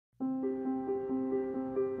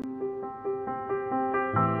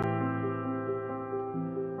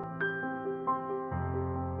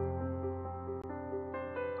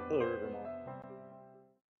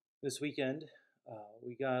This weekend,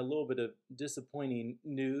 we got a little bit of disappointing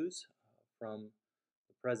news from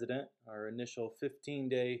the president. Our initial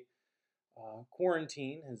 15-day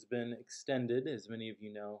quarantine has been extended, as many of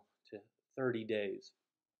you know, to 30 days.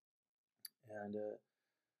 And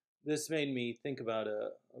this made me think about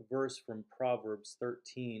a verse from Proverbs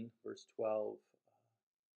 13, verse 12.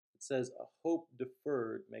 It says, "A hope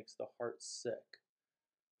deferred makes the heart sick,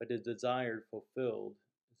 but a desire fulfilled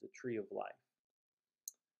is a tree of life."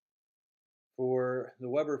 For the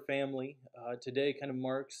Weber family, today kind of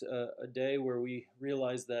marks a day where we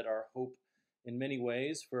realize that our hope, in many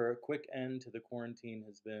ways, for a quick end to the quarantine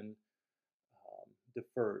has been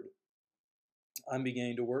deferred. I'm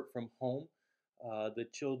beginning to work from home. The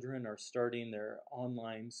children are starting their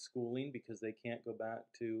online schooling because they can't go back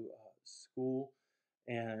to school,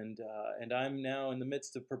 and I'm now in the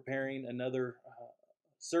midst of preparing another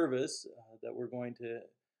service that we're going to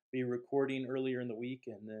be recording earlier in the week,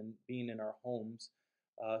 and then being in our homes,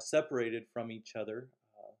 separated from each other,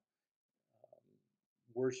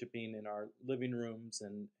 worshiping in our living rooms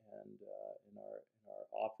and in our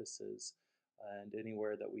offices, and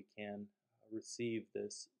anywhere that we can receive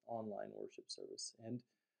this online worship service. And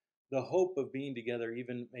the hope of being together,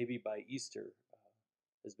 even maybe by Easter,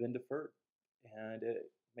 has been deferred, and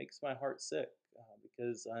it makes my heart sick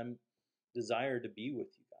because I'm desired to be with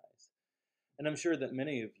you guys. And I'm sure that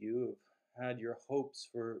many of you have had your hopes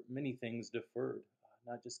for many things deferred,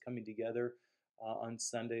 not just coming together on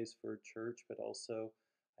Sundays for church, but also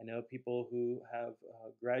I know people who have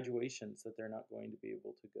graduations that they're not going to be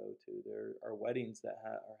able to go to. There are weddings that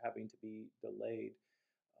are having to be delayed.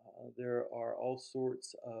 There are all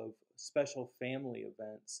sorts of special family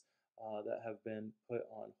events that have been put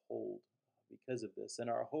on hold because of this. And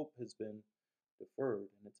our hope has been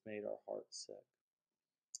deferred, and it's made our hearts sick.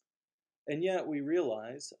 And yet we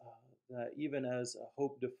realize that even as a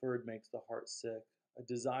hope deferred makes the heart sick, a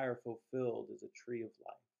desire fulfilled is a tree of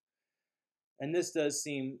life. And this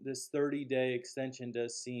 30-day extension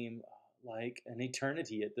does seem like an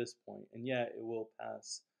eternity at this point, and yet it will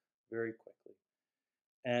pass very quickly.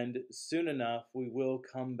 And soon enough, we will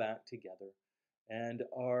come back together, and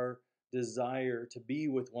our desire to be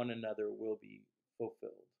with one another will be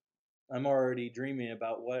fulfilled. I'm already dreaming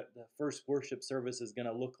about what the first worship service is going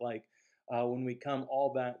to look like when we come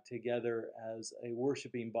all back together as a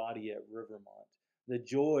worshiping body at Rivermont. The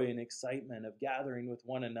joy and excitement of gathering with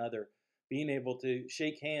one another, being able to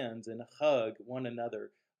shake hands and hug one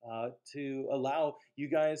another, to allow you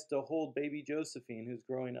guys to hold baby Josephine, who's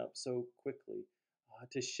growing up so quickly,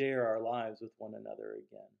 to share our lives with one another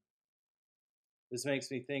again. This makes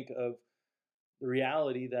me think of the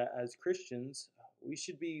reality that as Christians, we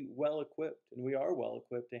should be well equipped, and we are well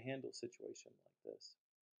equipped to handle situations like this.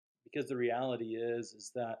 Because the reality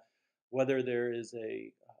is that whether there is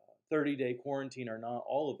a 30-day quarantine or not,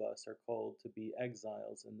 all of us are called to be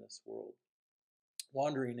exiles in this world,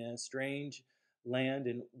 wandering in a strange land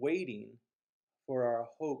and waiting for our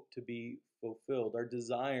hope to be fulfilled, our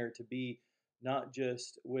desire to be not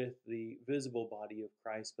just with the visible body of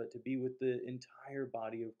Christ, but to be with the entire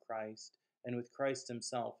body of Christ and with Christ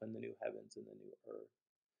himself in the new heavens and the new earth.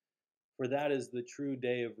 For that is the true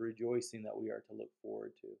day of rejoicing that we are to look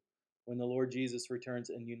forward to, when the Lord Jesus returns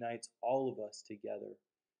and unites all of us together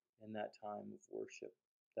in that time of worship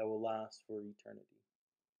that will last for eternity.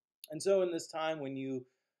 And so in this time when you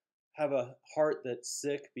have a heart that's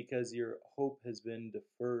sick because your hope has been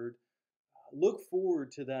deferred, look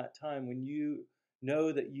forward to that time when you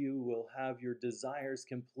know that you will have your desires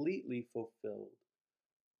completely fulfilled.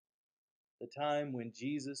 The time when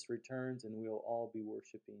Jesus returns and we'll all be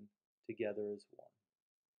worshiping together as one.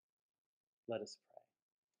 Let us pray.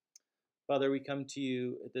 Father, we come to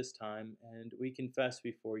you at this time, and we confess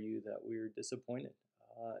before you that we are disappointed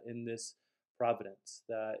in this providence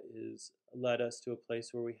that has led us to a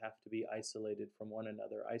place where we have to be isolated from one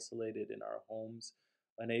another, isolated in our homes,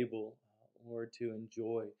 unable, Lord, to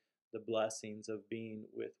enjoy the blessings of being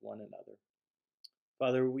with one another.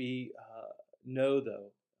 Father, we know,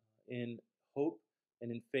 though, in hope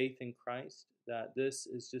and in faith in Christ, that this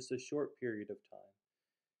is just a short period of time,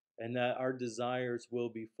 and that our desires will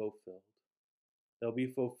be fulfilled. They'll be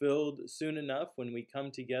fulfilled soon enough when we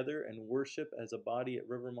come together and worship as a body at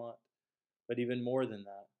Rivermont. But even more than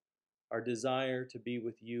that, our desire to be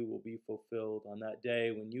with you will be fulfilled on that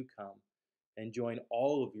day when you come and join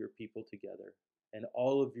all of your people together, and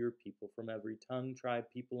all of your people from every tongue, tribe,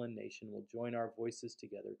 people, and nation will join our voices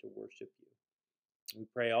together to worship you. We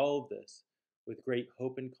pray all of this with great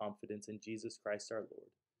hope and confidence in Jesus Christ our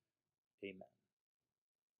Lord. Amen.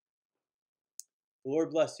 The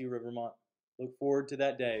Lord bless you, Rivermont. Look forward to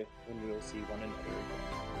that day when we will see one another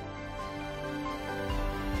again.